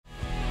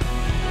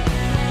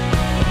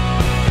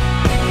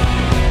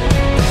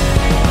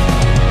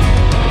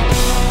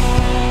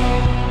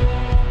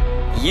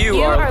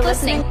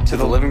listening to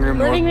the Living Room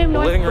North. Living Room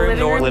North. Living Room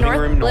North. Living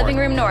Room North. Living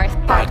Room North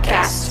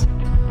podcast.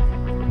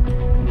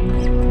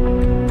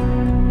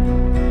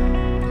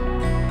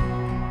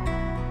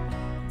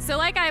 So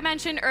like I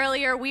mentioned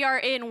earlier, we are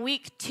in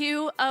week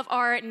 2 of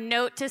our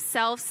Note to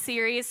Self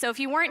series. So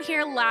if you weren't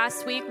here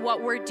last week,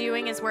 what we're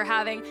doing is we're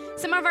having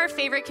some of our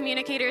favorite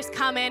communicators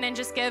come in and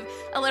just give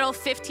a little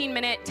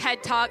 15-minute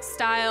TED Talk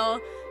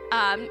style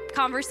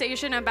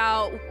conversation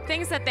about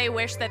things that they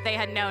wish that they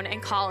had known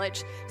in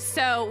college.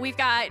 So we've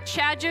got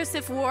Chad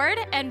Joseph Ward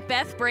and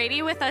Beth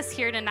Brady with us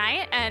here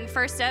tonight. And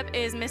first up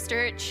is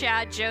Mr.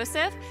 Chad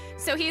Joseph.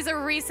 So he's a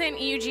recent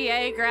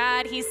UGA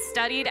grad. He's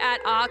studied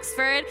at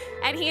Oxford,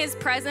 and he is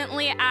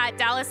presently at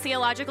Dallas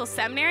Theological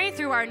Seminary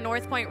through our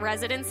North Point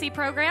residency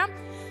program.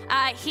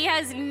 He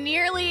has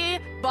nearly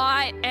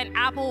bought an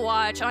Apple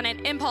Watch on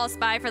an impulse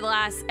buy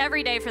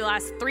every day for the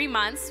last 3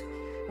 months,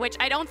 which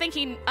I don't think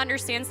he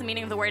understands the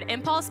meaning of the word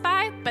impulse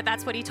buy, but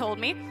that's what he told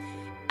me.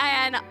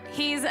 And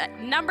he's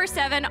number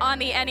 7 on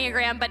the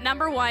Enneagram, but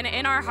number 1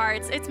 in our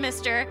hearts. It's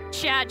Mr.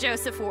 Chad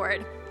Joseph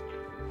Ward.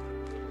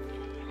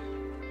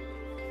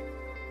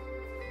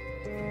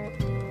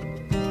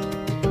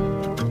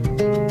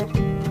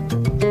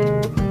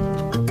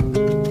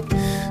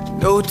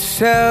 Note to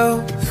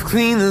self,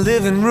 clean the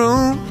living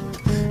room.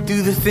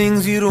 Do the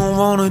things you don't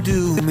want to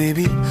do.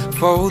 Maybe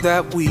fold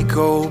that week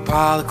old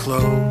pile of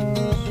clothes.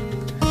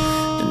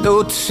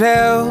 Note to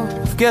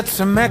self, get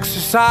some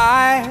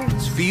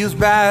exercise. Feels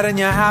bad and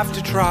you have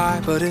to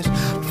try, but as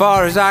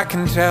far as I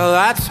can tell,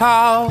 that's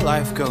how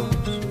life goes.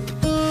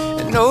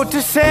 And note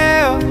to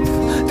self,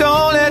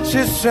 don't let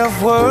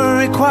yourself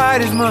worry quite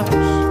as much.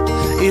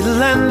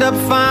 It'll end up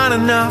fine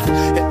enough.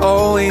 It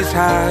always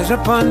has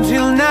up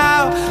until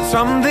now.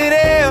 Something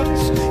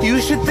else,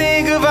 you should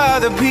think of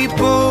other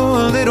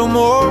people a little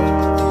more.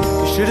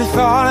 You should have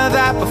thought of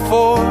that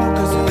before.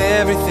 Cause of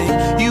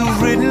everything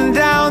you've written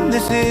down,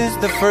 this is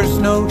the first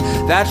note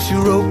that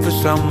you wrote for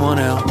someone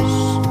else.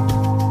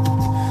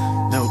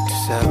 Note to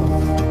self.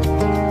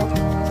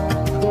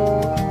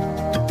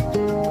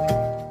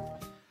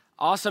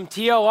 Awesome.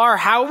 TLR,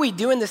 how are we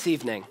doing this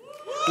evening?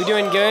 We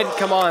doing good?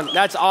 Come on,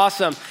 that's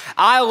awesome.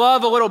 I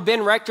love a little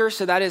Ben Rector,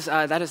 so that is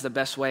the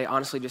best way,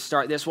 honestly, to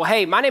start this. Well,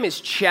 hey, my name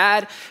is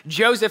Chad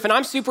Joseph, and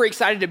I'm super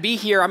excited to be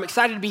here. I'm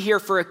excited to be here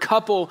for a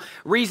couple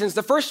reasons.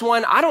 The first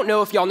one, I don't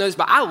know if y'all know this,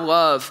 but I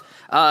love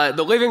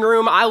the living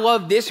room. I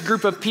love this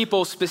group of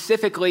people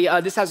specifically.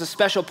 This has a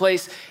special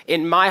place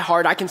in my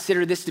heart. I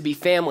consider this to be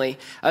family.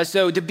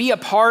 So to be a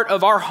part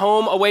of our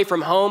home away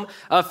from home,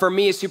 for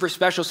me is super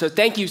special. So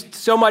thank you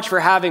so much for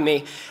having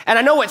me. And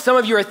I know what some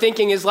of you are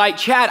thinking is like,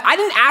 Chad, I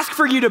didn't ask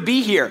for you to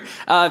be here.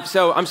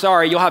 So I'm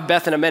sorry, you'll have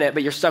Beth in a minute,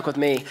 but you're stuck with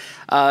me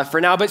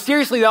for now. But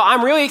seriously though,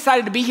 I'm really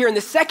excited to be here. And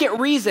the second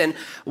reason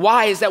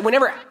why is that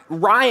whenever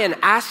Ryan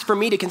asked for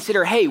me to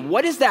consider, hey,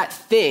 what is that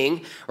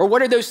thing, or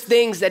what are those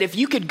things that if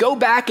you could go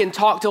back and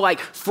talk to like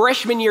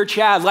freshman year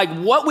Chad, like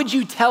what would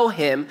you tell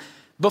him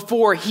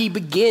before he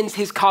begins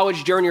his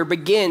college journey or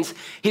begins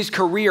his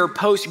career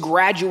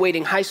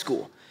post-graduating high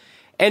school?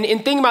 And in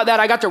thinking about that,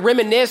 I got to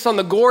reminisce on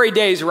the glory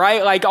days,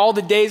 right? Like all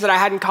the days that I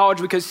had in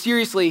college, because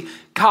seriously,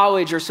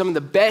 college are some of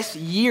the best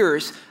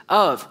years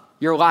of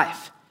your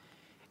life.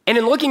 And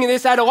in looking at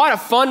this, I had a lot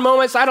of fun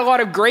moments. I had a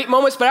lot of great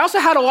moments, but I also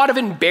had a lot of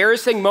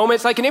embarrassing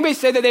moments. Like, can anybody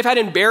say that they've had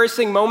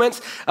embarrassing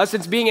moments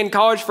since being in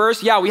college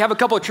first? Yeah, we have a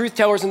couple of truth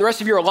tellers and the rest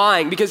of you are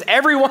lying, because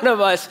every one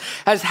of us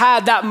has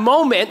had that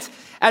moment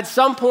at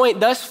some point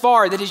thus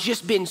far that has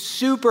just been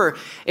super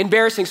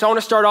embarrassing. So I want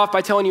to start off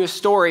by telling you a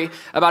story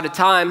about a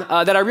time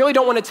that I really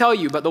don't want to tell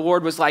you, but the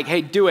Lord was like,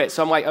 hey, do it.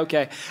 So I'm like,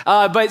 okay.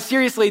 But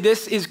seriously,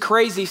 this is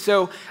crazy.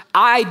 So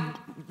I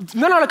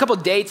went on a couple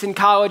dates in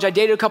college. I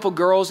dated a couple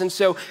girls. And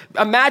so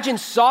imagine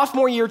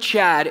sophomore year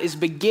Chad is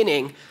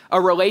beginning a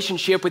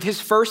relationship with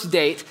his first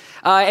date.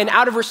 And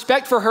out of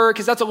respect for her,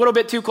 because that's a little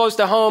bit too close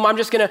to home, I'm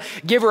just going to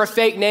give her a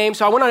fake name.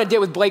 So I went on a date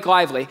with Blake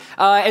Lively.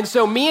 And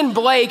so me and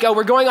Blake,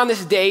 we're going on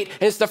this date.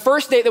 And it's the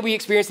first date that we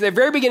experienced at the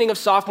very beginning of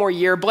sophomore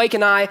year. Blake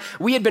and I,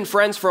 we had been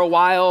friends for a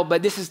while,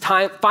 but this is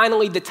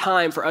finally the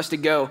time for us to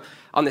go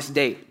on this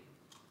date.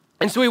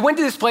 And so we went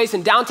to this place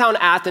in downtown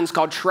Athens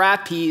called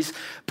Trapeze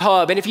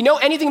Pub. And if you know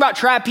anything about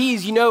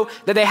Trapeze, you know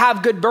that they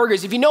have good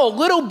burgers. If you know a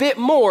little bit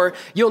more,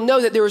 you'll know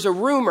that there was a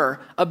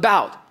rumor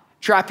about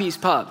Trapeze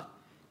Pub.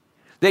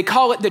 They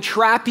call it the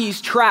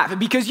Trapeze Trap,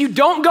 because you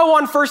don't go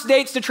on first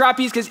dates to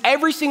Trapeze, because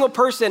every single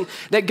person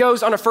that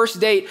goes on a first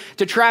date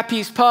to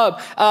Trapeze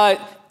Pub,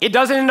 it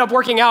doesn't end up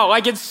working out.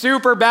 Like, it's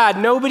super bad.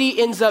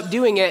 Nobody ends up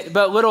doing it,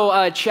 but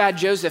little Chad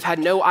Joseph had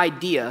no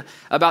idea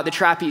about the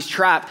Trapeze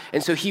Trap,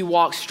 and so he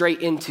walked straight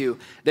into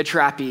the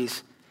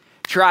Trapeze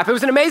Trap. It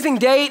was an amazing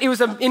date. It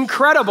was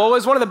incredible. It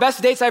was one of the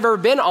best dates I've ever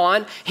been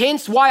on,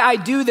 hence why I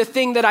do the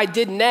thing that I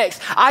did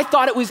next. I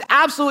thought it was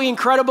absolutely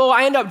incredible.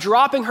 I end up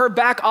dropping her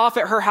back off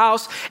at her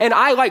house, and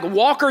I like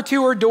walk her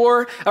to her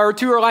door, or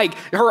to her like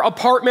her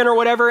apartment or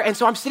whatever, and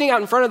so I'm sitting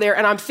out in front of there,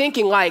 and I'm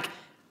thinking like,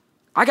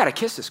 I gotta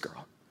kiss this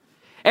girl.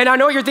 And I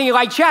know what you're thinking,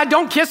 like, Chad,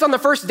 don't kiss on the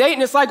first date.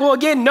 And it's like, well,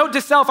 again, note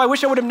to self, I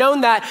wish I would have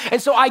known that.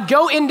 And so I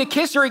go in to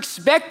kiss her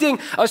expecting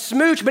a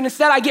smooch, but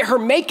instead I get her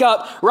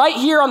makeup right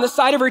here on the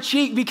side of her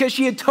cheek because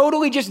she had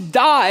totally just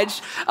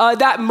dodged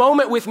that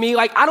moment with me.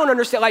 Like, I don't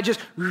understand, like just,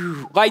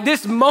 like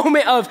this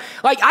moment of,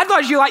 like, I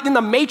thought she like in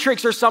the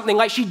Matrix or something,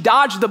 like she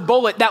dodged the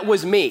bullet that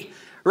was me,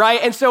 right?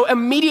 And so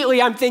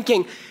immediately I'm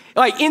thinking,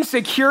 like,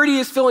 insecurity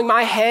is filling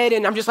my head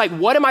and I'm just like,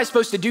 what am I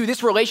supposed to do?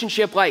 This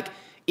relationship, like,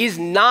 is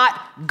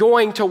not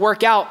going to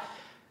work out.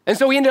 And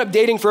so we ended up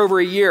dating for over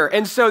a year.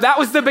 And so that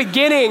was the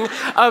beginning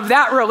of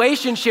that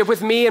relationship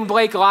with me and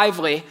Blake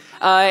Lively.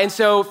 And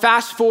so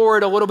fast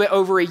forward a little bit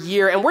over a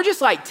year and we're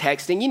just like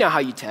texting. You know how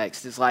you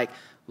text. It's like,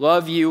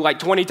 love you, like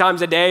 20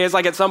 times a day is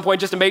like at some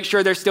point just to make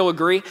sure they still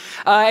agree.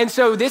 And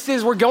so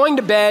we're going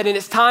to bed and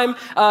it's time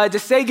to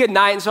say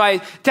goodnight. And so I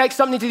text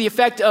something to the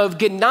effect of,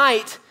 good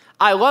night,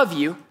 I love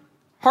you,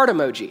 heart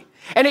emoji.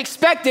 And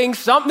expecting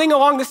something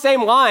along the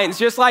same lines,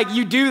 just like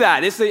you do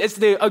that. It's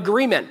the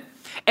agreement.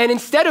 And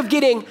instead of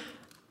getting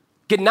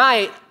good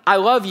night, I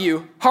love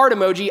you, heart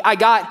emoji, I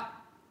got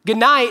good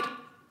night,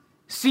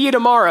 see you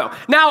tomorrow.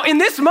 Now, in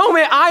this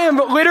moment, I am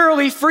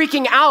literally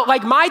freaking out.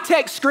 Like my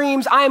text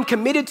screams, I am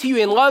committed to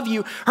you and love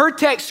you. Her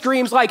text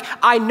screams like,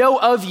 I know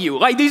of you.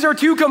 Like these are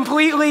two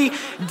completely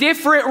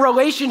different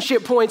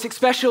relationship points,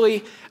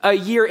 especially a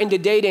year into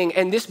dating.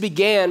 And this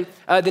began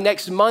the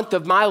next month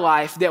of my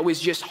life that was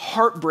just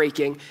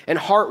heartbreaking and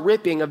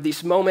heart-ripping of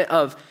this moment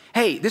of,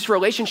 hey, this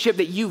relationship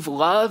that you've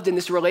loved and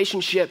this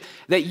relationship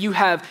that you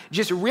have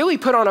just really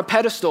put on a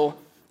pedestal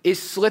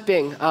is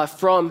slipping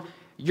from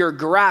your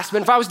grasp.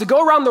 And if I was to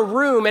go around the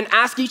room and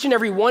ask each and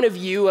every one of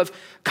you of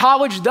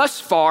college thus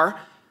far,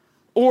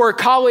 or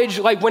college,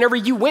 like whenever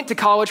you went to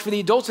college for the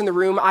adults in the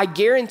room, I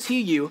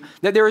guarantee you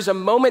that there is a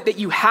moment that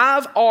you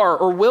have, are,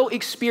 or will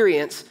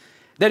experience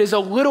that is a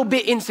little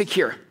bit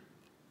insecure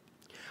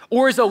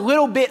or is a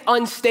little bit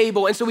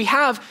unstable. And so we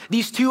have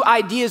these two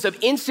ideas of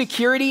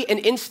insecurity and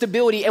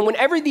instability. And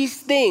whenever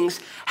these things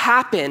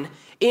happen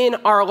in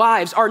our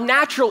lives, our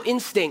natural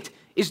instinct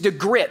is to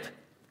grip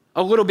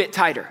a little bit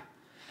tighter.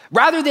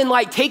 Rather than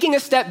like taking a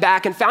step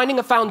back and finding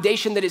a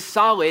foundation that is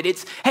solid,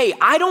 it's, hey,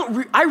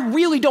 I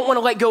really don't want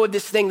to let go of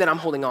this thing that I'm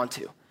holding on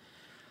to.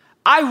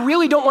 I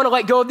really don't want to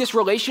let go of this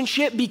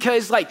relationship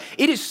because like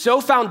it is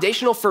so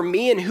foundational for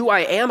me and who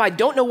I am. I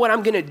don't know what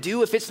I'm going to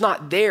do if it's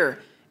not there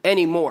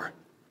anymore.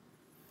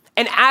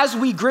 And as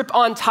we grip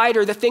on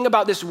tighter, the thing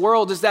about this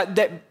world is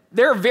that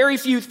there are very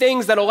few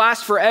things that'll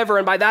last forever.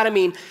 And by that, I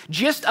mean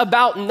just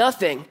about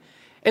nothing.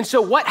 And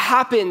so what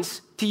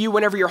happens to you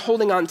whenever you're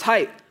holding on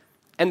tight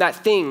and that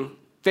thing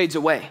fades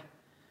away?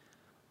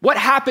 What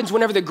happens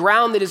whenever the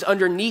ground that is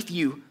underneath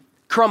you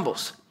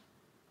crumbles?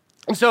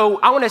 And so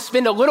I want to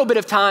spend a little bit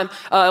of time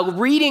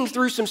reading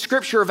through some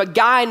scripture of a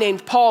guy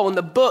named Paul in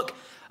the book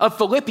of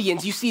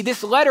Philippians. You see,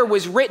 this letter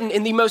was written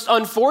in the most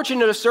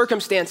unfortunate of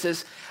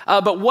circumstances,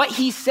 but what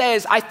he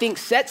says, I think,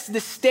 sets the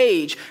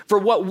stage for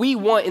what we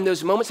want in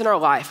those moments in our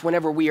life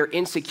whenever we are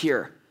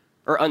insecure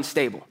or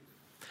unstable.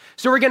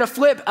 So we're going to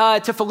flip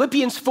to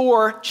Philippians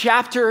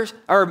chapter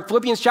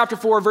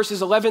 4,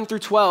 verses 11 through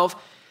 12.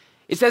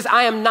 It says,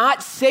 I am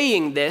not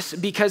saying this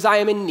because I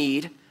am in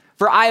need,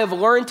 for I have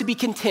learned to be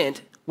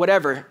content,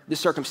 whatever the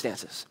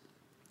circumstances.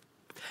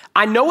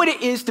 I know what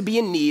it is to be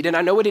in need, and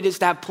I know what it is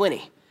to have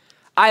plenty.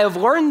 I have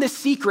learned the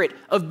secret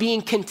of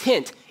being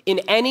content in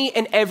any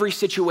and every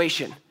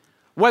situation,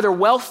 whether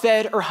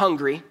well-fed or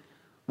hungry,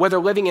 whether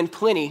living in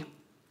plenty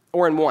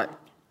or in want.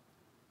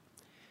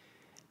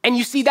 And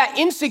you see that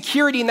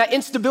insecurity and that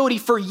instability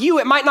for you,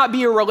 it might not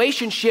be a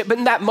relationship, but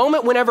in that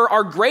moment, whenever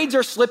our grades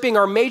are slipping,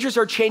 our majors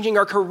are changing,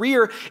 our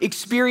career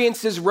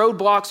experiences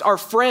roadblocks, our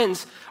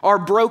friends are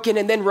broken,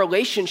 and then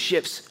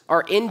relationships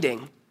are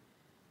ending.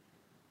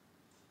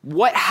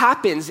 What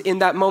happens in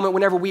that moment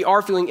whenever we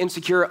are feeling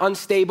insecure,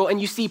 unstable?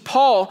 And you see,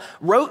 Paul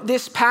wrote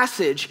this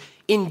passage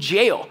in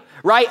jail,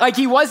 right? Like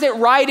he wasn't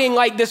writing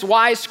like this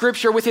wise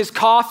scripture with his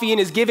coffee and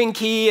his giving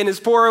key and his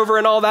pour over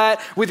and all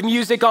that with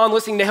music on,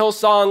 listening to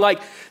Hillsong,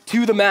 like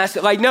to the mass.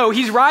 Like, no,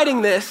 he's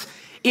writing this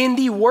in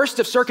the worst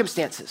of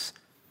circumstances.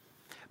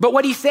 But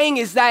what he's saying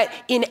is that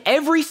in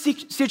every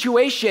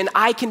situation,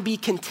 I can be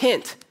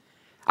content.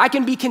 I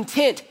can be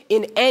content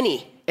in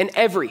any and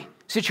every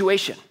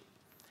situation.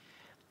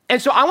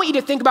 And so I want you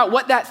to think about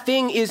what that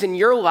thing is in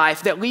your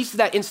life that leads to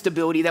that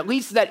instability, that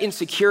leads to that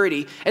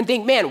insecurity, and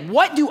think, man,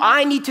 what do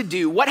I need to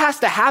do? What has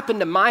to happen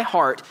to my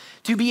heart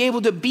to be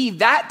able to be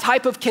that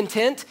type of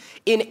content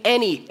in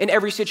any and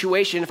every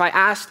situation? If I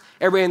asked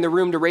everybody in the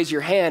room to raise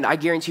your hand, I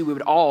guarantee we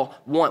would all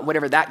want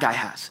whatever that guy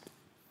has.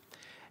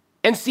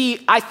 And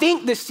see, I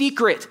think the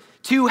secret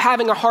to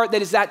having a heart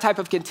that is that type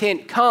of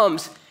content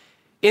comes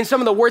in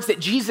some of the words that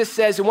Jesus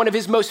says in one of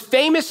his most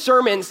famous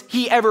sermons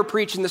he ever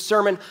preached, in the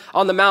Sermon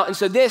on the Mount. And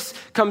so this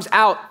comes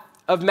out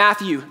of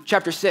Matthew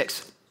chapter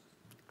 6.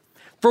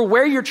 For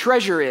where your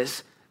treasure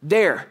is,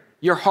 there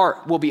your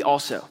heart will be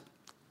also.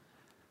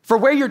 For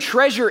where your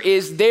treasure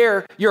is,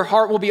 there your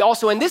heart will be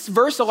also. And this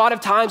verse a lot of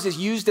times is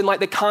used in like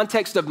the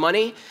context of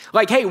money.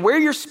 Like, hey, where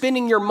you're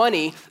spending your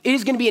money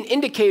is going to be an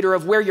indicator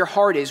of where your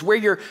heart is, where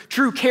your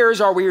true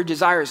cares are, where your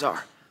desires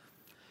are.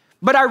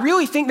 But I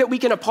really think that we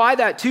can apply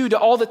that too to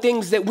all the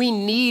things that we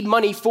need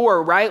money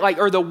for, right? Like,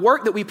 or the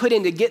work that we put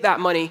in to get that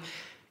money.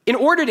 In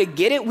order to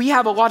get it, we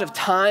have a lot of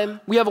time,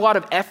 we have a lot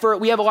of effort,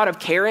 we have a lot of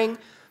caring.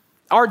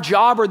 Our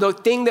job or the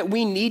thing that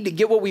we need to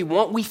get what we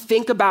want, we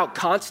think about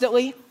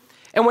constantly.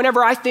 And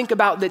whenever I think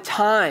about the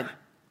time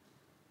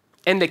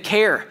and the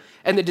care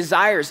and the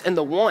desires and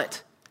the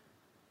want,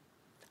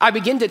 I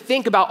begin to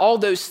think about all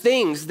those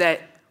things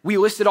that we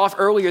listed off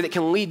earlier that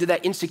can lead to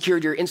that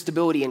insecurity or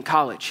instability in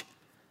college.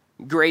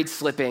 Grade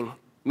slipping,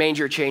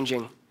 manger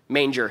changing,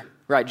 manger,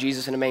 right?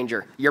 Jesus in a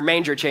manger. Your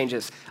manger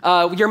changes.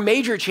 Your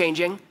major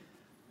changing,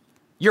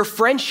 your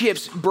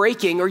friendships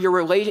breaking, or your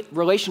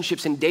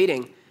relationships in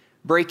dating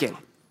breaking.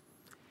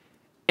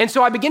 And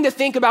so I begin to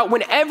think about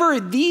whenever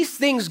these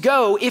things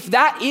go, if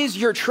that is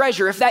your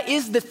treasure, if that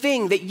is the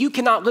thing that you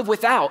cannot live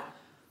without,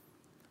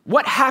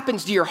 what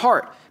happens to your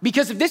heart?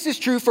 Because if this is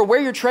true, for where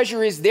your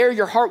treasure is, there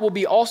your heart will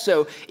be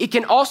also. It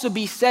can also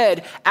be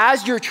said,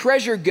 as your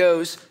treasure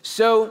goes,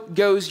 so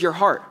goes your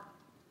heart.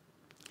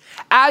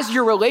 As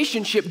your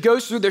relationship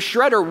goes through the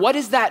shredder, what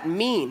does that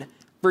mean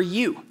for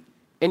you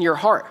and your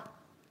heart?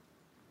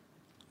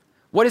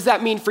 What does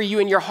that mean for you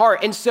and your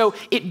heart? And so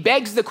it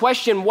begs the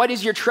question, what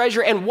is your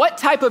treasure and what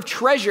type of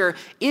treasure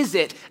is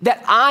it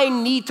that I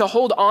need to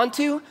hold on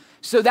to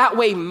so that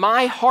way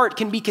my heart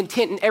can be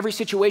content in every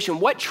situation?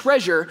 What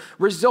treasure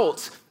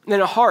results in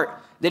a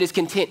heart that is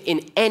content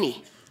in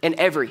any and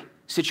every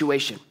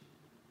situation?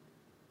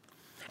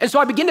 And so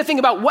I begin to think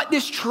about what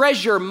this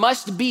treasure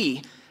must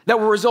be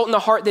that will result in a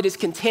heart that is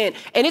content.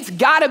 And it's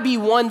gotta be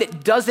one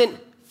that doesn't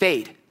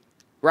fade,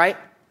 right?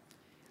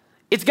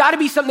 It's got to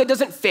be something that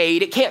doesn't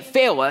fade. It can't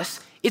fail us.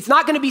 It's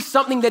not going to be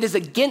something that is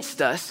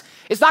against us.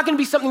 It's not going to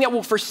be something that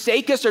will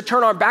forsake us or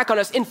turn our back on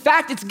us. In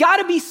fact, it's got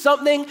to be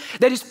something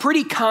that is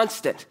pretty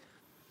constant,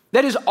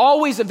 that is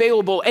always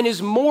available and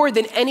is more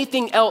than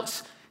anything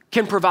else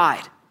can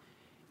provide.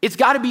 It's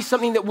got to be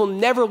something that will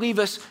never leave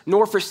us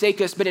nor forsake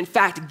us, but in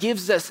fact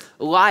gives us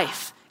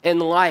life and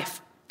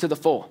life to the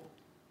full.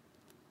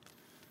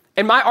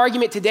 And my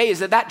argument today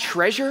is that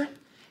treasure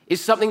is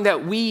something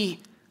that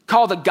we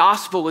call the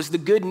gospel, is the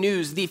good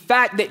news, the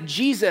fact that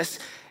Jesus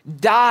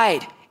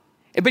died,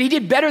 but he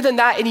did better than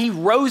that, and he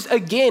rose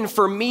again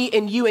for me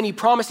and you, and he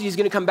promised that he's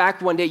gonna come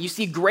back one day. You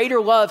see, greater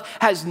love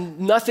has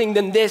nothing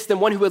than this, than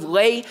one who would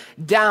lay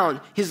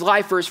down his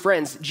life for his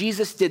friends.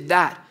 Jesus did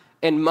that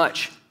and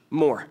much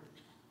more.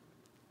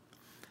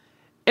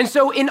 And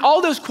so in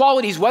all those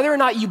qualities, whether or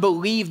not you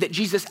believe that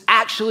Jesus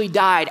actually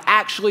died,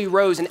 actually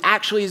rose, and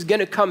actually is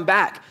gonna come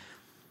back,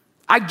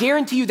 I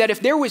guarantee you that if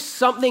there was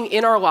something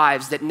in our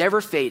lives that never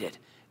faded,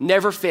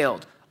 never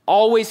failed,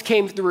 always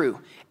came through,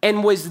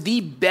 and was the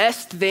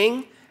best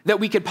thing that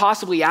we could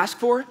possibly ask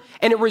for,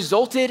 and it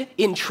resulted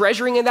in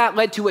treasuring in that,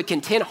 led to a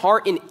content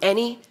heart in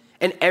any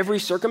and every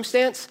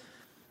circumstance,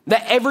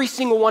 that every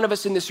single one of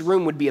us in this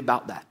room would be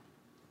about that.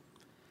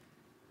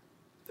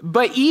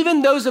 But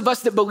even those of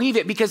us that believe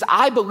it, because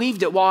I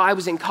believed it while I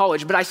was in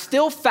college, but I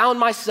still found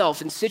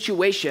myself in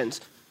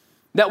situations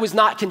that was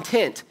not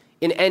content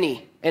in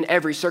any and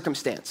every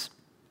circumstance.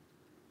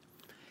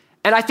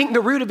 And I think the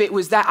root of it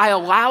was that I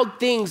allowed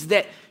things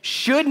that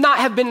should not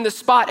have been in the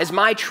spot as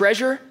my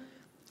treasure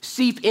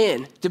seep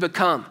in to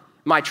become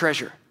my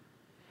treasure.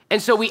 And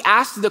so we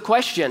asked the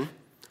question,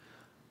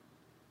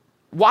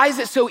 why is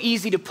it so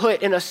easy to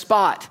put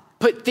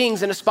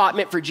things in a spot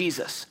meant for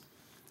Jesus?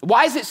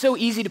 Why is it so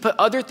easy to put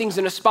other things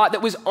in a spot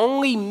that was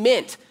only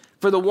meant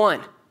for the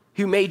one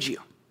who made you?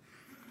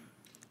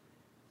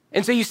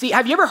 And so you see,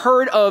 have you ever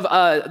heard of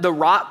the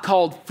rock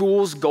called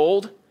Fool's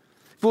Gold?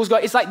 Fool's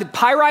Gold, it's like the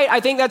pyrite, I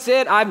think that's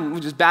it. I'm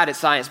just bad at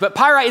science, but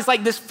pyrite is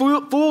like this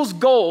fool's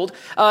gold,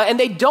 and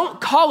they don't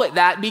call it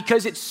that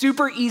because it's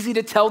super easy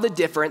to tell the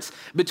difference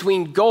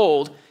between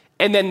gold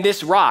and then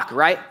this rock,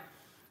 right?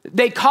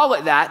 They call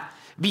it that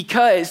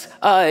because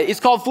it's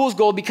called Fool's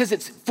Gold because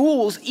it's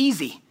fool's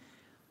easy.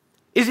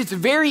 It's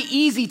very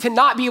easy to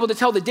not be able to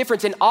tell the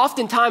difference, and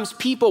oftentimes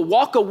people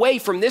walk away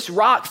from this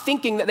rock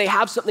thinking that they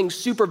have something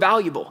super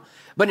valuable,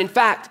 but in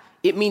fact,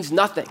 it means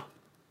nothing.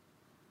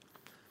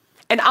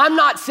 And I'm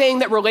not saying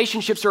that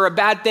relationships are a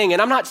bad thing, and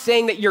I'm not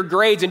saying that your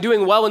grades and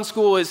doing well in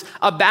school is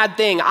a bad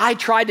thing. I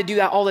try to do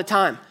that all the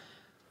time.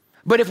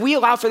 But if we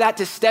allow for that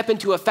to step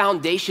into a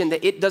foundation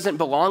that it doesn't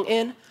belong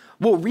in,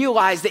 we'll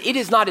realize that it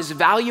is not as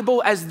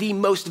valuable as the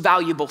most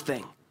valuable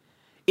thing.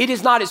 It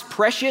is not as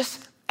precious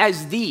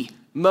as the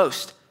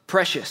most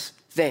precious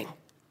thing.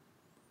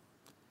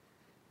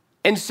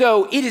 And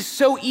so it is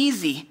so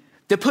easy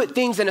to put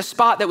things in a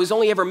spot that was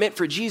only ever meant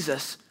for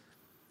Jesus,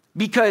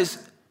 because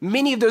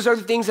many of those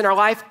other things in our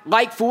life,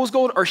 like fool's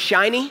gold, are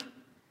shiny,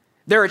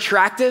 they're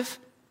attractive,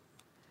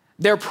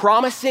 they're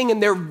promising,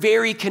 and they're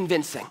very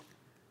convincing.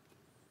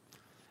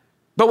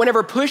 But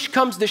whenever push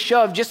comes to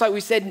shove, just like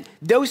we said,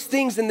 those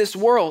things in this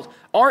world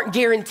aren't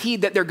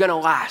guaranteed that they're gonna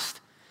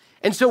last.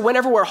 And so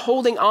whenever we're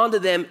holding on to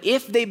them,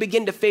 if they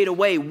begin to fade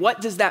away,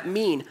 what does that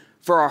mean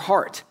for our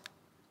heart?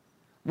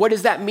 What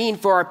does that mean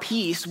for our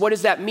peace? What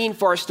does that mean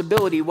for our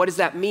stability? What does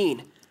that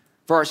mean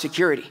for our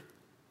security?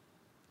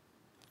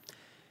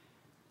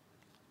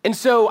 And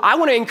so I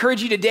want to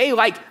encourage you today,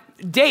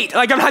 date.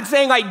 I'm not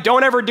saying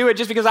don't ever do it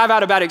just because I've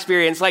had a bad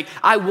experience.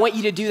 I want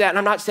you to do that. And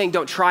I'm not saying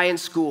don't try in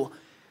school.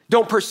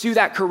 Don't pursue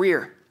that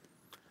career.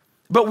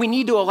 But we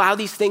need to allow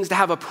these things to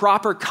have a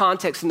proper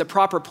context and the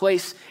proper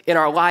place in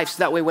our lives. So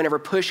that way, whenever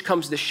push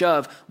comes to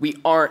shove, we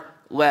aren't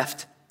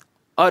left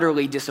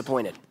utterly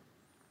disappointed.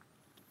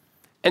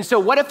 And so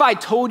what if I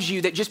told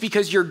you that just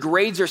because your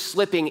grades are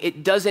slipping,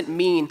 it doesn't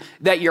mean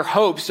that your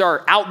hopes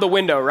are out the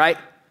window, right?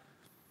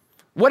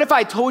 What if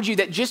I told you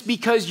that just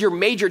because your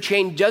major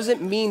changed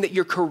doesn't mean that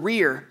your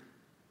career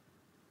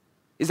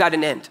is at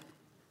an end?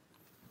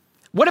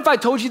 What if I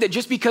told you that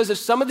just because of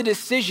some of the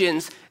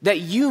decisions that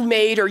you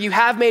made or you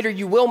have made or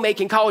you will make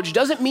in college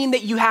doesn't mean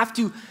that you have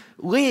to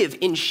live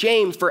in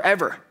shame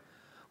forever?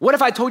 What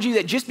if I told you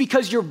that just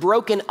because you're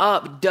broken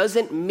up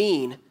doesn't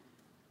mean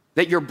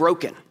that you're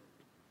broken?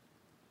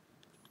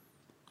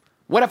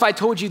 What if I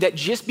told you that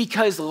just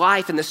because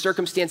life and the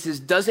circumstances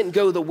doesn't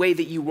go the way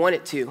that you want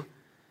it to,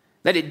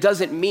 that it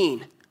doesn't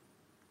mean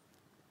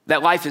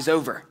that life is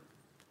over?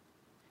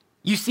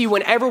 You see,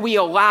 whenever we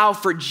allow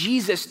for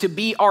Jesus to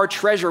be our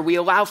treasure, we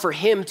allow for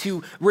him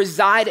to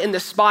reside in the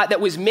spot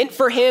that was meant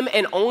for him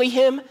and only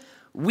him,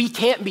 we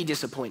can't be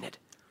disappointed.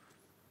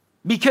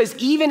 Because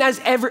even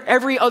as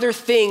every other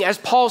thing, as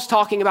Paul's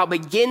talking about,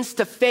 begins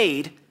to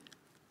fade,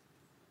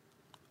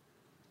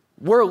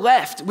 we're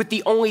left with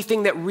the only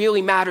thing that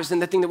really matters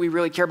and the thing that we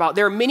really care about.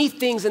 There are many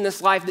things in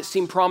this life that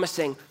seem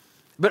promising,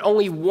 but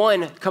only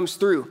one comes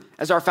through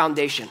as our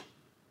foundation.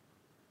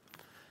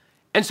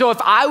 And so if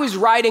I was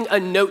writing a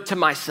note to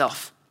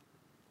myself,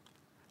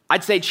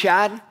 I'd say,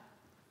 Chad,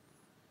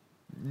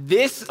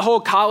 this whole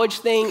college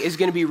thing is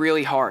gonna be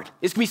really hard.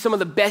 It's gonna be some of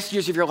the best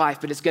years of your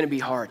life, but it's gonna be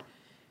hard.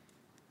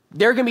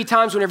 There are gonna be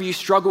times whenever you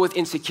struggle with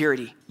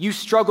insecurity, you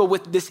struggle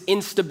with this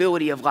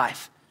instability of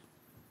life.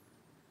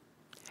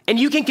 And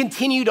you can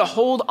continue to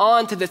hold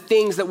on to the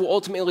things that will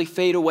ultimately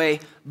fade away,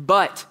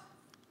 but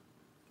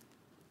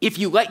if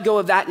you let go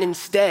of that and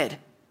instead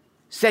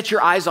set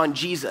your eyes on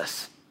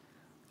Jesus,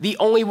 the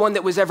only one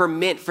that was ever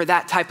meant for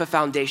that type of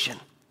foundation.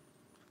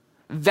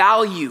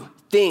 Value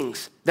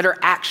things that are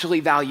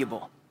actually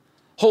valuable.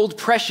 Hold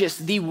precious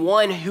the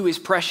one who is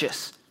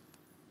precious.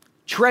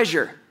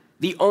 Treasure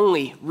the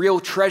only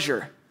real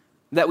treasure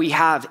that we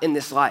have in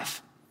this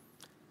life.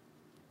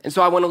 And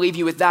so I want to leave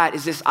you with that,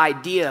 is this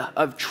idea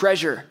of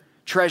treasure,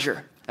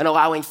 and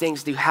allowing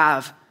things to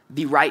have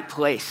the right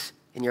place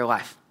in your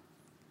life.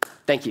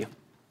 Thank you.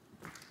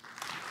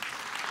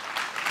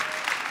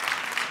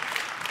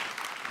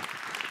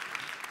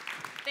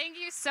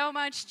 So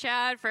much,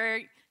 Chad, for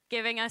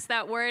giving us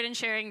that word and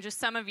sharing just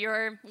some of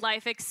your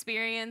life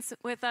experience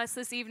with us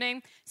this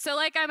evening. So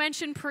like I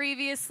mentioned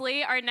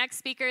previously, our next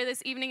speaker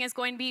this evening is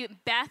going to be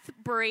Beth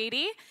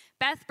Brady.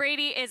 Beth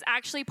Brady is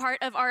actually part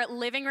of our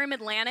Living Room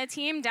Atlanta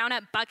team down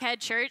at Buckhead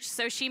Church.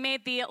 So she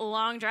made the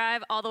long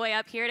drive all the way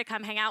up here to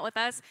come hang out with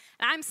us.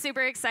 And I'm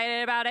super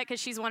excited about it because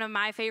she's one of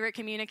my favorite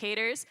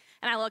communicators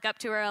and I look up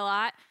to her a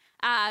lot.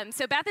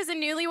 So Beth is a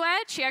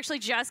newlywed. She actually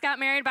just got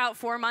married about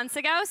 4 months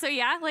ago. So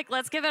yeah,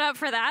 let's give it up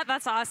for that.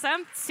 That's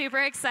awesome.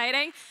 Super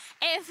exciting.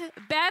 If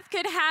Beth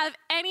could have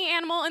any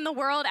animal in the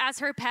world as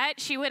her pet,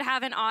 she would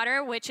have an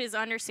otter, which is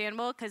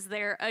understandable because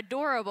they're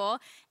adorable.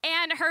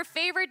 And her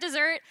favorite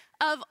dessert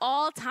of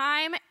all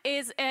time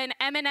is an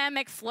M&M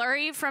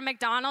McFlurry from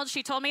McDonald's.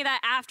 She told me that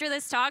after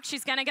this talk,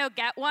 she's going to go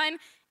get one.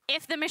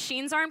 If the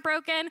machines aren't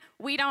broken,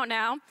 we don't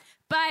know.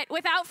 But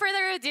without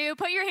further ado,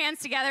 put your hands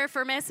together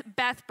for Miss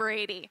Beth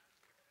Brady.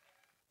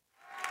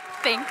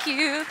 Thank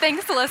you.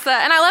 Thanks, Alyssa.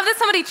 And I love that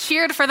somebody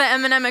cheered for the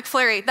M&M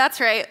McFlurry.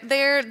 That's right.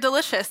 They're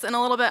delicious and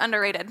a little bit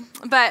underrated.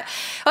 But,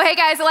 well, hey,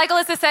 guys, like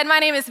Alyssa said, my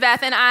name is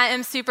Beth, and I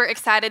am super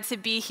excited to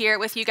be here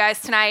with you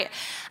guys tonight.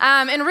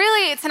 And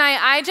really, tonight,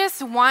 I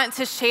just want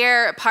to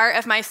share part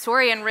of my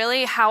story and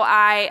really how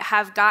I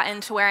have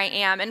gotten to where I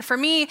am. And for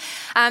me,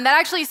 that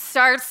actually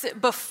starts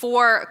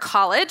before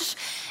college.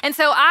 And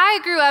so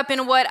I grew up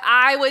in what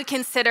I would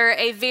consider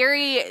a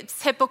very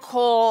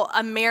typical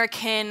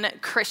American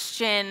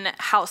Christian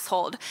household.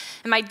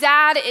 And my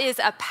dad is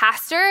a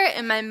pastor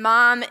and my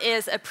mom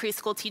is a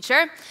preschool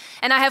teacher.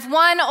 And I have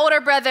one older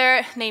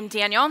brother named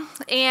Daniel.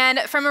 And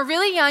from a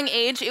really young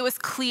age, it was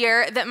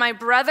clear that my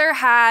brother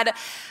had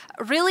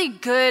really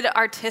good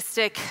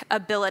artistic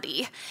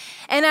ability.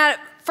 And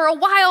for a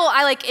while,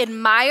 I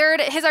admired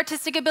his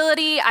artistic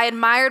ability. I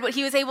admired what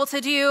he was able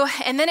to do.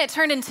 And then it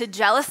turned into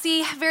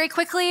jealousy very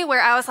quickly,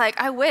 where I was like,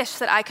 I wish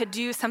that I could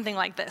do something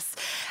like this.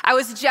 I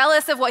was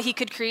jealous of what he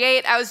could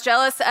create. I was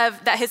jealous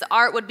of that his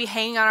art would be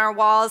hanging on our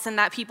walls and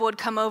that people would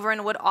come over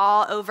and would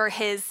awe over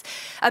his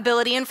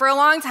ability. And for a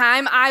long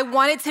time, I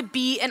wanted to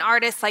be an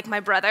artist like my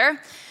brother.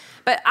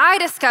 But I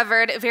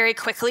discovered very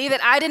quickly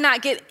that I did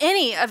not get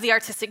any of the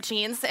artistic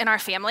genes in our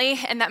family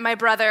and that my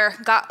brother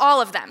got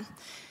all of them.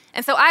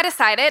 And so I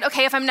decided,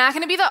 okay, if I'm not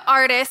gonna be the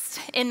artist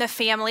in the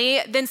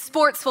family, then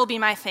sports will be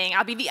my thing.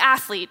 I'll be the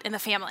athlete in the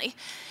family.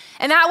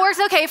 And that worked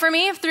okay for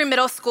me through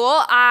middle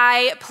school.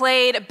 I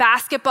played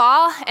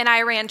basketball and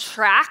I ran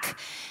track.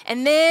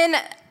 And then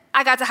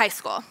I got to high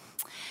school.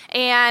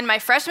 And my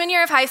freshman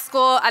year of high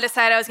school, I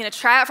decided I was gonna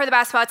try out for the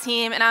basketball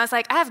team. And I was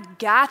like, I've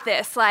got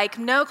this, like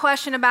no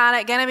question about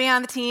it, gonna be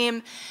on the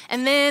team.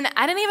 And then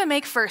I didn't even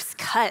make first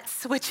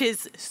cuts, which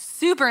is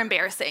super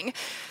embarrassing.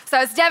 So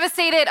I was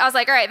devastated. I was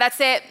like, all right, that's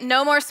it.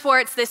 No more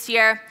sports this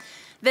year.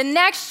 The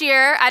next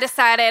year, I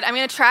decided I'm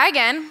gonna try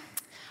again,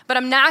 but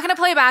I'm not gonna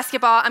play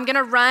basketball. I'm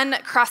gonna run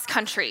cross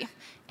country.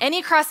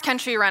 Any cross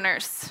country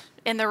runners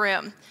in the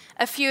room?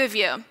 A few of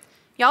you.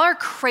 Y'all are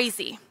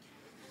crazy.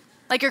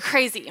 Like you're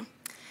crazy.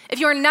 If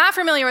you're not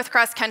familiar with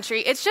cross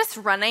country, it's just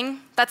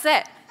running. That's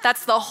it.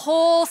 That's the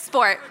whole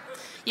sport.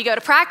 You go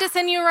to practice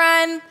and you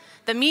run.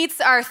 The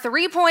meets are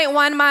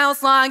 3.1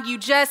 miles long. You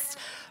just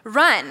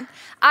run.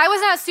 I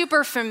was not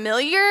super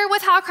familiar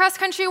with how cross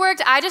country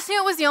worked. I just knew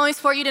it was the only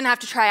sport you didn't have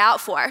to try out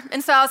for.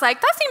 And so I was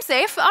like, that seems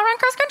safe. I'll run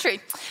cross country.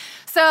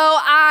 So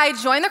I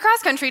joined the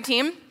cross country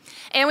team.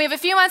 And we have a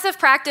few months of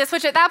practice,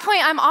 which at that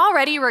point, I'm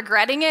already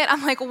regretting it.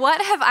 I'm like,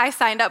 what have I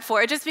signed up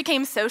for? It just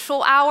became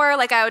social hour.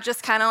 Like I would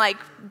just kind of like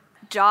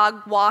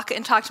jog, walk,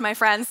 and talk to my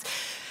friends.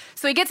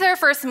 So we get to our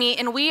first meet,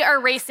 and we are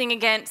racing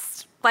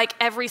against like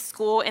every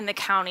school in the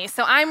county.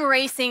 So I'm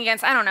racing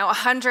against,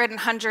 100 and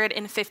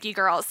 150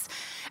 girls.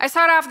 I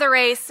start off the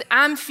race.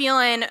 I'm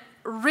feeling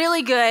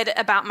really good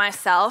about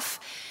myself.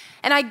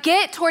 And I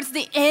get towards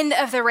the end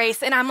of the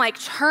race, and I'm like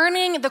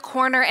turning the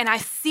corner, and I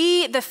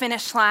see the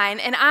finish line,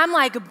 and I'm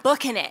like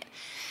booking it.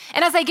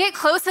 And as I get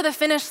close to the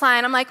finish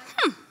line, I'm like,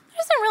 there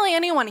isn't really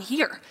anyone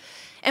here.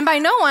 And by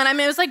no one,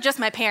 it was like just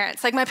my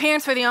parents. Like my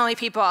parents were the only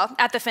people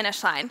at the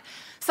finish line.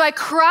 So I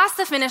cross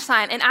the finish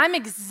line and I'm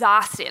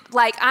exhausted.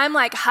 Like I'm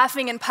like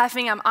huffing and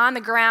puffing. I'm on the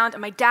ground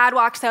and my dad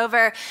walks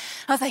over.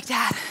 I was like,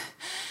 Dad,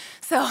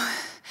 so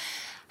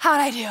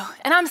how'd I do?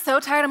 And I'm so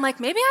tired. I'm like,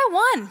 maybe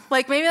I won.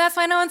 Like maybe that's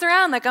why no one's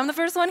around. Like I'm the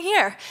first one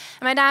here.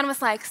 And my dad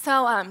was like,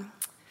 so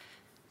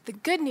the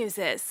good news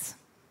is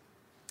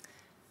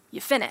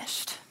you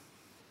finished.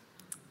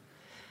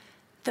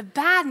 The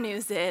bad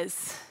news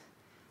is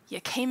you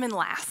came in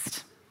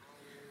last.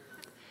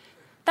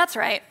 That's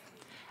right.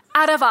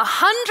 Out of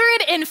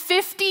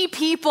 150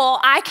 people,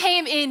 I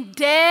came in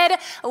dead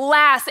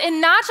last.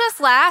 And not just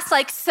last,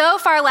 like so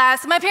far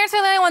last. My parents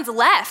were the only ones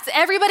left.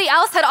 Everybody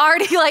else had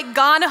already like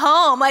gone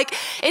home. Like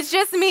it's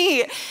just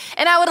me.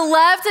 And I would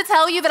love to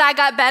tell you that I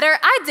got better.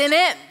 I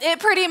didn't. It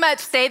pretty much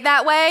stayed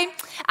that way.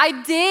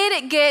 I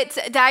did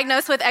get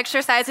diagnosed with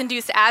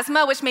exercise-induced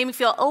asthma, which made me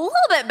feel a little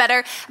bit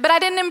better, but I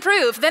didn't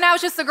improve. Then I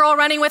was just a girl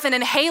running with an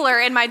inhaler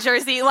in my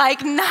jersey,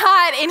 like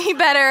not any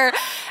better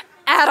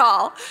at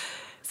all.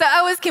 So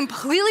I was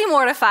completely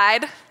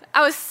mortified.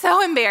 I was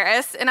so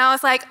embarrassed. And I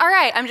was like, all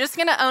right, I'm just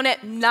gonna own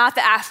it, not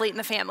the athlete in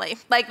the family.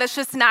 Like that's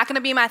just not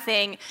gonna be my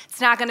thing.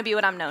 It's not gonna be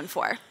what I'm known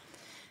for.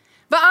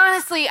 But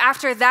honestly,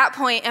 after that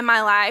point in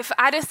my life,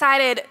 I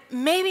decided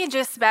maybe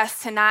just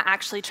best to not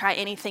actually try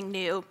anything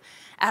new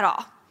at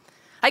all.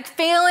 Like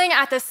failing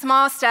at the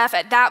small stuff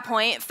at that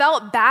point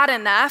felt bad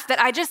enough that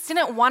I just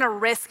didn't wanna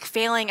risk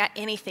failing at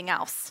anything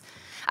else.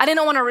 I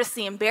didn't want to risk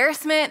the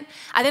embarrassment.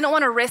 I didn't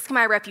want to risk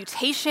my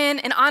reputation.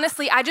 And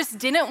honestly, I just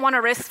didn't want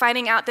to risk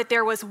finding out that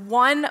there was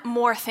one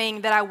more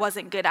thing that I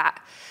wasn't good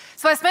at.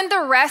 So I spent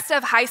the rest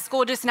of high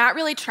school just not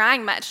really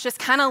trying much, just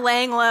kind of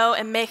laying low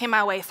and making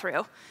my way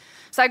through.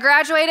 So I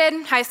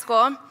graduated high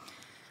school.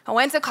 I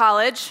went to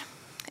college.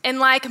 And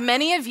like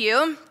many of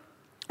you,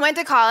 went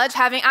to college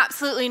having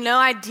absolutely no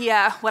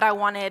idea what I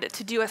wanted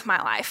to do with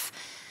my life.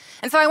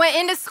 And so I went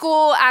into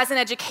school as an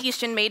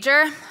education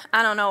major.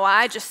 I don't know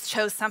why, I just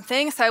chose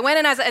something. So I went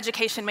in as an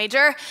education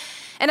major,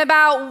 and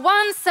about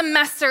one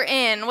semester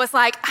in was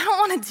like, I don't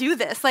want to do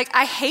this. Like,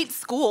 I hate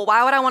school.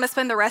 Why would I want to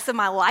spend the rest of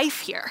my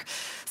life here?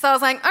 So I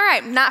was like, all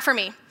right, not for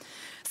me.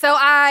 So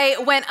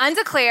I went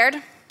undeclared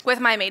with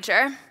my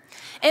major.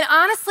 And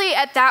honestly,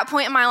 at that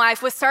point in my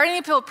life, was starting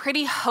to feel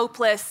pretty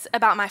hopeless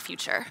about my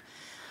future.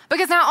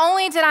 Because not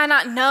only did I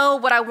not know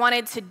what I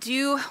wanted to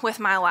do with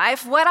my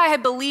life, what I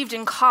had believed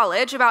in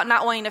college about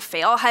not wanting to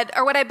fail,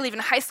 or what I believed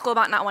in high school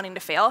about not wanting to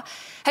fail,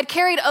 had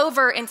carried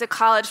over into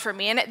college for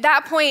me. And at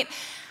that point,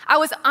 I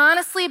was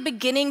honestly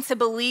beginning to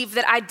believe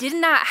that I did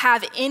not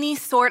have any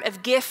sort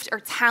of gift or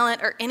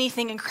talent or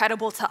anything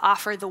incredible to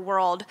offer the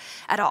world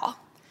at all.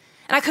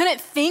 And I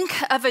couldn't think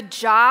of a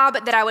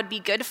job that I would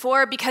be good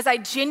for because I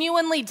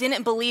genuinely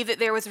didn't believe that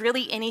there was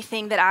really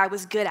anything that I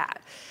was good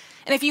at.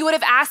 And if you would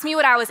have asked me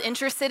what I was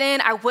interested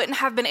in, I wouldn't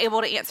have been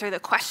able to answer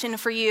the question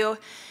for you.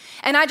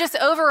 And I just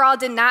overall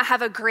did not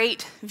have a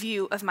great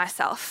view of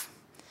myself.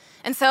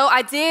 And so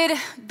I did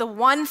the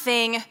one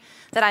thing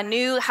that I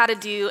knew how to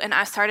do, and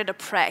I started to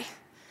pray.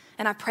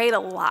 And I prayed a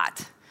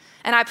lot.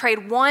 And I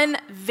prayed one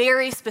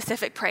very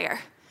specific prayer.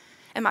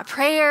 And my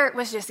prayer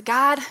was just,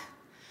 God,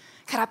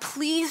 could I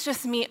please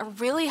just meet a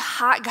really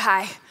hot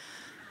guy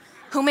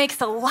who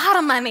makes a lot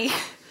of money,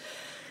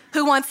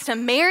 who wants to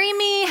marry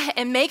me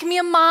and make me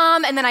a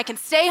mom, and then I can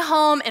stay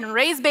home and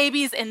raise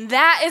babies, and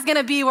that is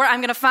gonna be where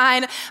I'm gonna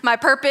find my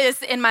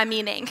purpose and my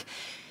meaning.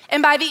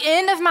 And by the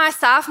end of my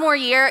sophomore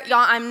year,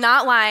 y'all, I'm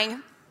not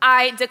lying,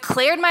 I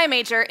declared my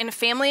major in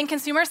family and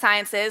consumer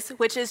sciences,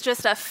 which is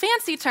just a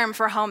fancy term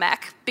for home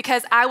ec,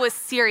 because I was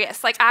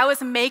serious. Like, I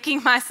was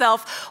making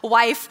myself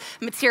wife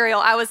material.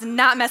 I was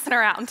not messing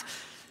around.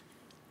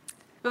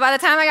 But by the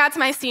time I got to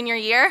my senior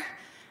year,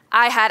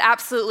 I had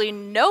absolutely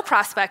no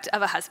prospect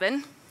of a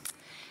husband,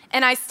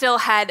 and I still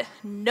had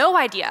no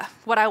idea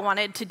what I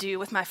wanted to do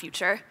with my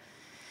future.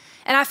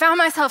 And I found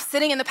myself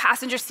sitting in the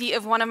passenger seat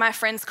of one of my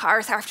friend's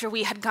cars after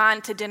we had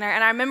gone to dinner,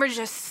 and I remember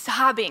just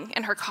sobbing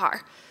in her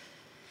car.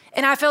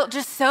 And I felt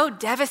just so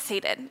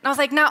devastated. And I was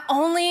like, not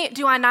only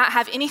do I not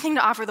have anything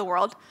to offer the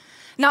world,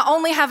 not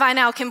only have I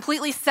now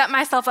completely set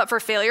myself up for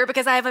failure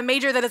because I have a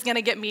major that is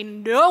gonna get me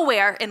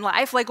nowhere in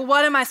life, like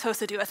what am I supposed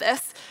to do with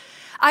this?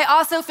 I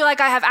also feel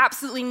like I have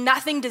absolutely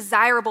nothing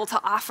desirable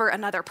to offer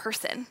another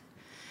person.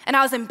 And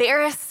I was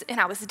embarrassed and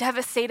I was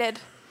devastated.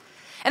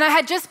 And I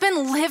had just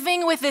been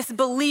living with this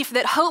belief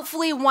that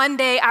hopefully one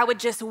day I would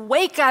just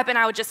wake up and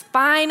I would just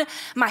find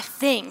my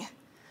thing.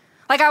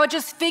 Like I would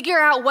just figure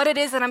out what it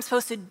is that I'm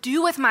supposed to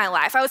do with my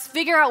life. I would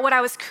figure out what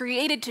I was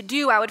created to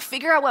do. I would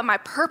figure out what my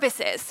purpose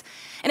is.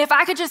 And if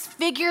I could just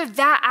figure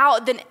that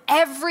out, then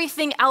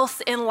everything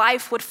else in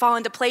life would fall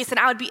into place and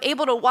I would be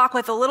able to walk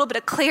with a little bit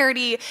of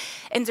clarity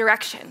and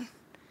direction.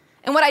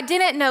 And what I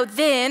didn't know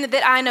then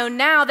that I know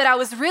now, that I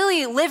was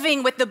really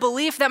living with the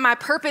belief that my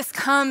purpose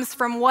comes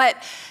from what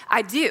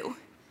I do.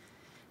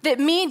 That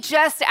me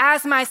just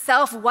as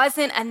myself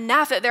wasn't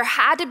enough, that there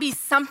had to be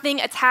something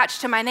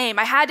attached to my name.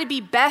 I had to be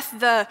Beth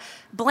the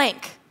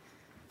blank.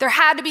 There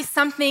had to be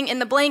something in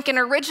the blank, and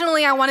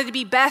originally I wanted to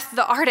be Beth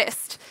the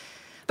artist.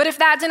 But if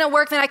that didn't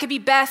work, then I could be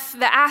Beth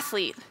the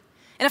athlete.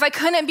 And if I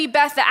couldn't be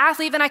Beth the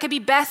athlete, then I could be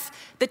Beth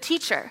the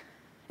teacher.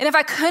 And if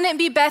I couldn't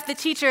be Beth the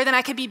teacher, then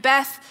I could be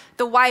Beth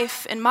the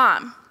wife and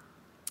mom.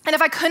 And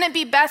if I couldn't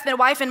be Beth the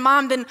wife and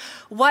mom, then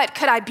what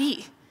could I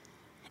be?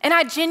 And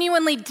I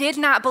genuinely did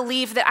not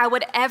believe that I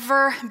would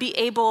ever be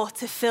able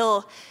to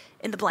fill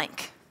in the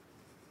blank.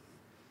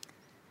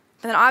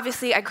 But then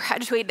obviously I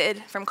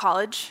graduated from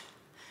college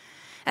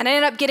and I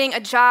ended up getting a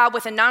job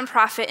with a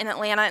nonprofit in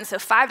Atlanta. And so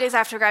 5 days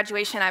after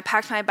graduation, I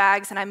packed my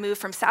bags and I moved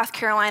from South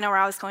Carolina, where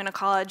I was going to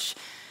college,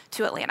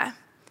 to Atlanta.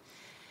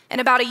 And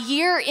about a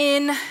year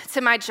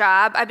into my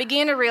job, I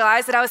began to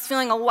realize that I was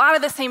feeling a lot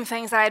of the same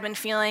things that I had been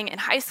feeling in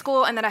high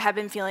school and that I had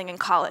been feeling in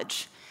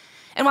college.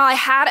 And while I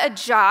had a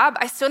job,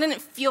 I still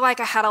didn't feel like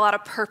I had a lot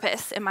of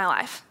purpose in my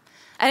life.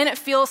 I didn't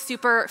feel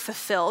super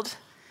fulfilled.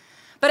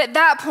 But at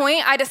that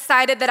point, I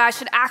decided that I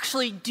should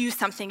actually do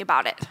something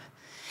about it.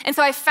 And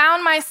so I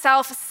found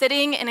myself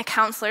sitting in a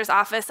counselor's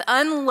office,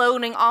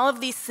 unloading all of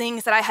these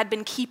things that I had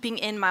been keeping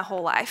in my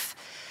whole life.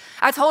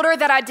 I told her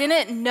that I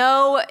didn't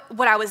know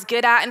what I was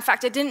good at. In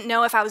fact, I didn't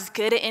know if I was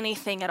good at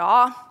anything at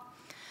all.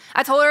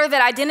 I told her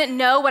that I didn't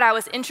know what I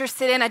was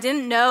interested in. I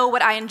didn't know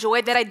what I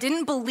enjoyed, that I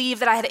didn't believe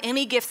that I had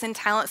any gifts and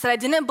talents, that I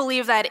didn't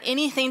believe that I had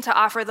anything to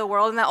offer the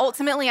world, and that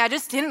ultimately I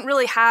just didn't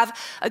really have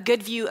a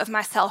good view of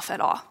myself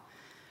at all.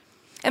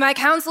 And my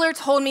counselor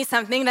told me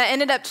something that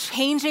ended up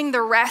changing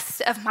the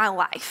rest of my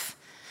life.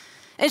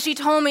 And she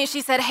told me,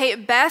 she said, "Hey,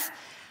 Beth,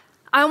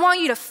 I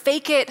want you to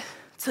fake it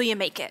till you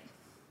make it."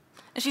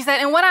 And she said,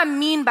 and what I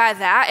mean by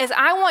that is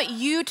I want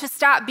you to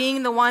stop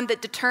being the one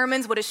that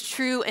determines what is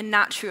true and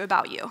not true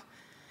about you.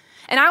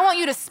 And I want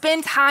you to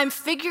spend time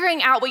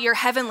figuring out what your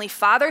heavenly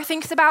Father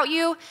thinks about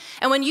you.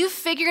 And when you've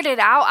figured it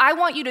out, I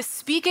want you to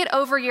speak it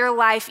over your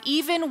life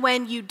even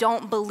when you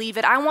don't believe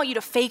it. I want you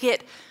to fake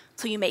it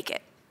till you make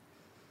it.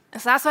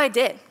 And so that's what I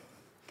did.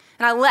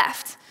 And I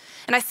left.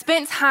 And I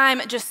spent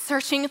time just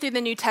searching through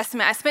the New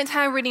Testament. I spent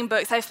time reading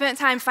books. I spent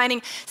time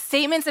finding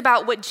statements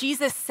about what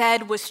Jesus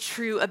said was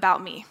true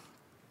about me.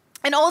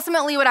 And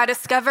ultimately, what I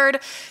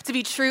discovered to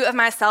be true of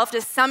myself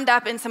is summed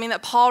up in something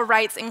that Paul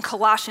writes in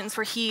Colossians,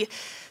 where he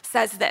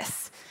says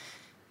this.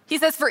 He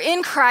says, "For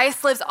in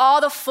Christ lives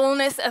all the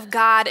fullness of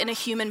God in a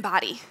human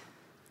body.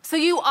 So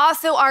you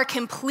also are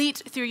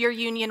complete through your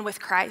union with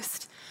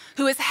Christ,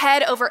 who is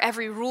head over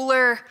every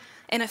ruler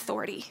and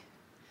authority."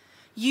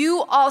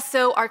 You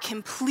also are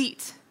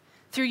complete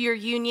through your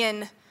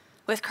union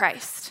with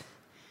Christ.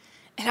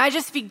 And I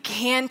just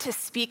began to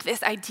speak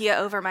this idea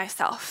over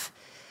myself,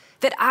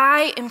 that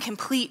I am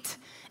complete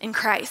in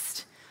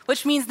Christ,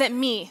 which means that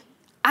me,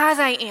 as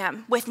I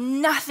am, with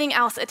nothing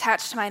else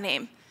attached to my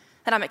name,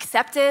 that I'm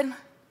accepted,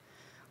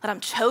 that I'm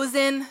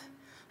chosen,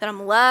 that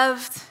I'm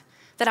loved,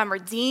 that I'm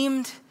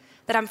redeemed,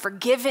 that I'm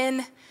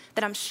forgiven,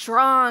 that I'm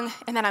strong,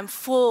 and that I'm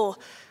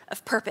full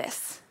of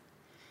purpose.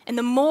 And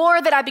the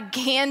more that I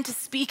began to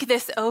speak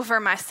this over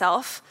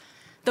myself,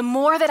 the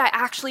more that I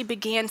actually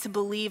began to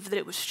believe that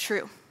it was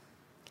true.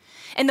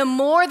 And the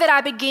more that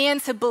I began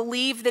to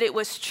believe that it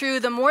was true,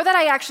 the more that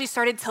I actually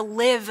started to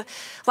live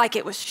like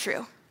it was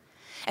true.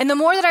 And the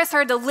more that I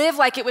started to live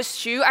like it was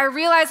true, I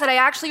realized that I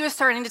actually was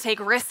starting to take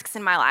risks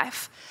in my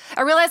life.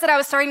 I realized that I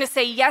was starting to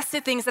say yes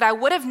to things that I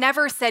would have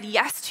never said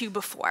yes to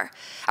before.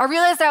 I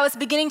realized that I was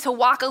beginning to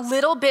walk a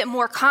little bit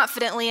more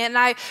confidently, and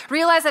I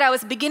realized that I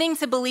was beginning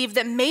to believe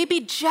that maybe,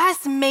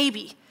 just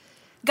maybe,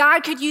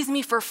 God could use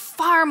me for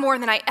far more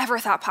than I ever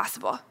thought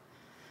possible.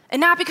 And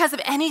not because of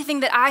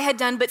anything that I had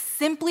done, but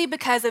simply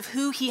because of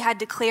who he had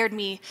declared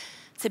me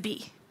to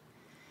be.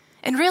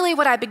 And really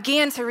what I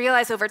began to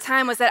realize over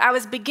time was that I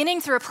was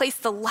beginning to replace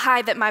the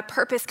lie that my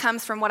purpose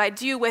comes from what I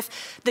do with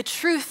the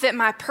truth that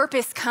my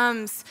purpose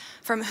comes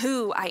from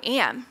who I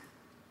am.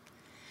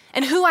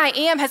 And who I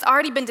am has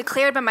already been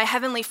declared by my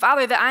Heavenly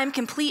Father, that I am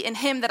complete in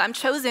him, that I'm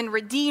chosen,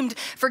 redeemed,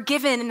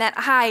 forgiven, and that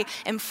I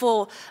am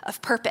full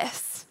of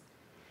purpose.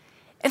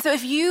 And so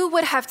if you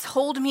would have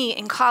told me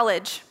in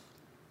college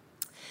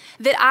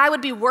that I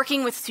would be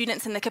working with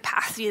students in the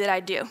capacity that I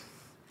do,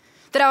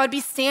 that I would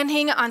be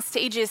standing on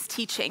stages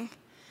teaching,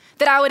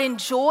 that I would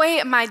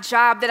enjoy my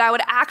job, that I would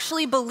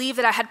actually believe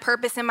that I had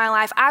purpose in my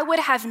life, I would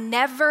have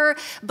never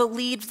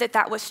believed that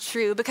that was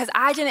true because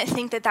I didn't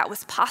think that that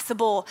was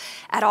possible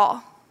at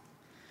all.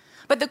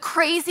 But the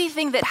crazy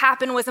thing that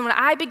happened was when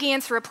I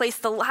began to replace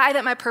the lie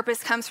that my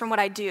purpose comes from what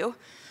I do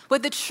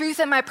with the truth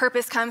that my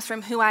purpose comes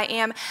from who I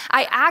am,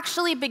 I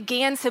actually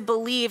began to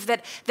believe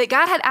that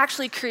God had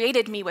actually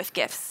created me with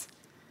gifts.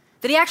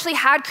 That he actually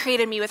had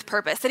created me with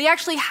purpose, that he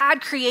actually had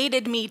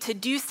created me to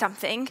do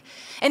something.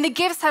 And the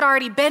gifts had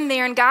already been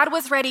there and God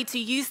was ready to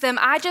use them.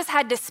 I just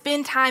had to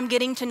spend time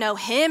getting to know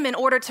him in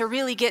order to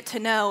really get to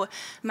know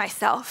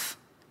myself.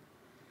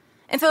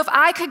 And so if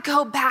I could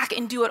go back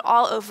and do it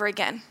all over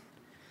again,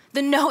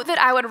 the note that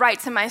I would write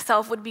to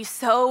myself would be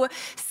so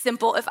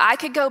simple. If I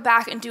could go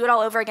back and do it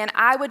all over again,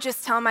 I would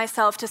just tell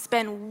myself to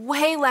spend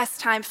way less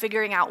time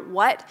figuring out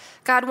what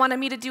God wanted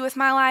me to do with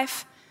my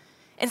life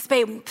and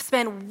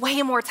spend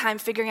way more time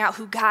figuring out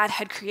who God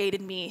had created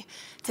me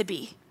to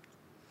be.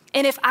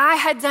 And if I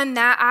had done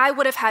that, I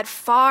would have had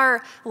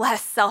far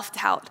less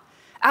self-doubt.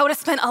 I would have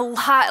spent a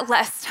lot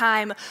less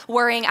time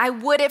worrying. I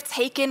would have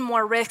taken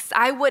more risks.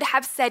 I would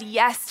have said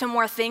yes to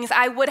more things.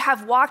 I would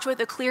have walked with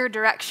a clear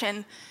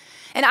direction.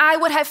 And I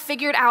would have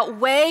figured out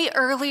way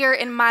earlier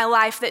in my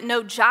life that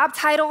no job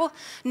title,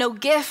 no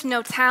gift,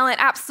 no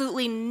talent,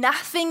 absolutely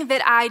nothing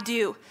that I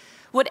do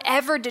would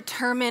ever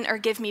determine or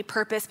give me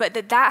purpose, but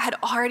that had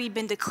already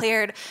been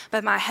declared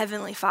by my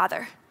Heavenly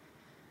Father.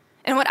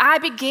 And what I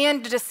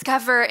began to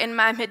discover in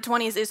my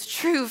mid-20s is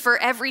true for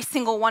every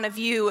single one of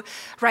you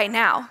right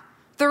now.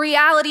 The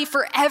reality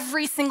for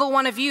every single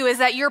one of you is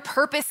that your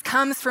purpose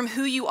comes from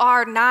who you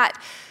are, not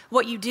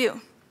what you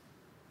do.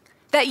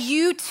 That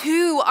you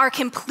too are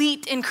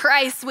complete in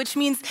Christ, which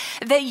means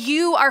that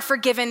you are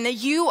forgiven, that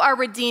you are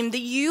redeemed,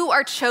 that you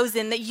are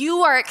chosen, that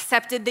you are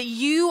accepted, that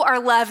you are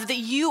loved, that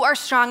you are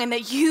strong, and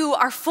that you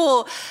are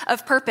full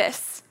of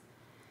purpose.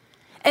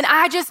 And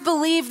I just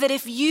believe that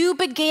if you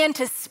began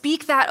to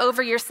speak that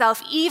over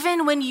yourself,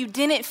 even when you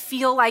didn't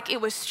feel like it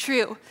was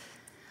true,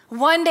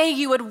 one day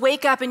you would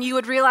wake up and you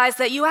would realize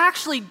that you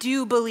actually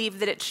do believe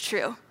that it's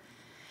true.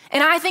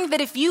 And I think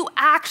that if you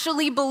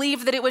actually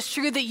believed that it was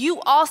true, that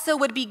you also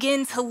would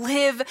begin to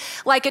live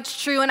like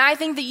it's true. And I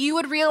think that you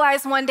would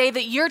realize one day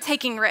that you're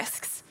taking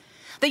risks,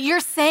 that you're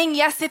saying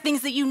yes to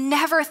things that you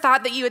never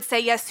thought that you would say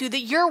yes to,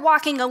 that you're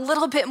walking a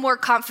little bit more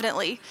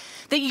confidently,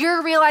 that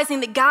you're realizing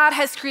that God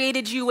has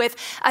created you with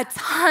a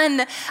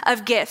ton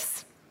of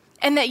gifts,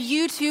 and that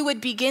you too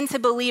would begin to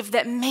believe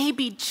that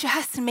maybe,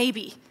 just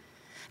maybe,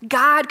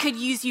 God could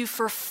use you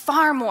for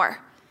far more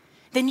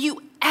than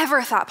you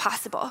ever thought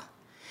possible.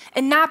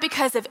 And not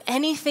because of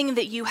anything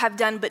that you have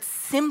done, but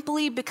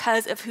simply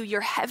because of who your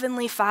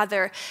Heavenly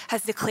Father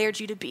has declared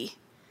you to be.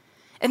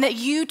 And that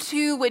you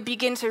too would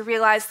begin to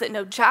realize that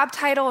no job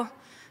title,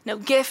 no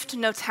gift,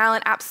 no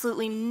talent,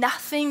 absolutely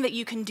nothing that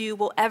you can do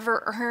will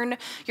ever earn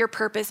your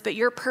purpose, but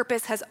your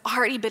purpose has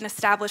already been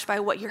established by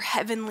what your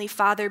Heavenly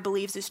Father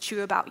believes is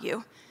true about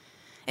you.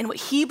 And what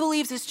he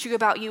believes is true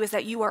about you is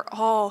that you are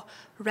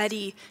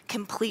already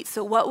complete.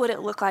 So what would it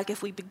look like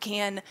if we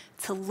began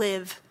to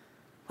live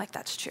like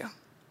that's true?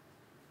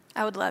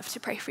 I would love to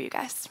pray for you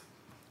guys.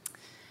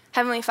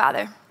 Heavenly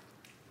Father,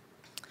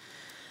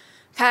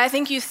 God, I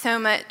thank you so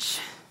much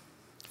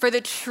for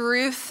the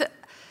truth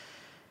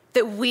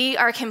that we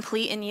are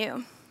complete in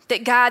you.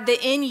 That God,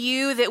 that in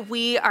you that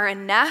we are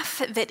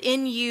enough, that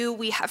in you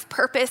we have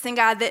purpose, and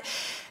God, that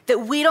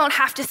we don't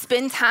have to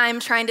spend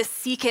time trying to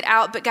seek it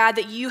out, but God,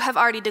 that you have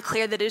already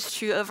declared that it is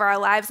true over our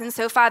lives. And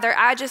so, Father,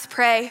 I just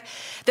pray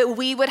that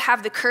we would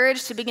have the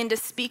courage to begin to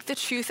speak the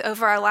truth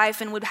over our life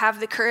and would have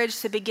the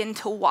courage to begin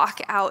to walk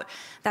out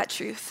that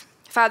truth.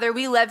 Father,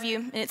 we love you,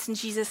 and it's in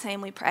Jesus'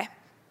 name we pray.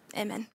 Amen.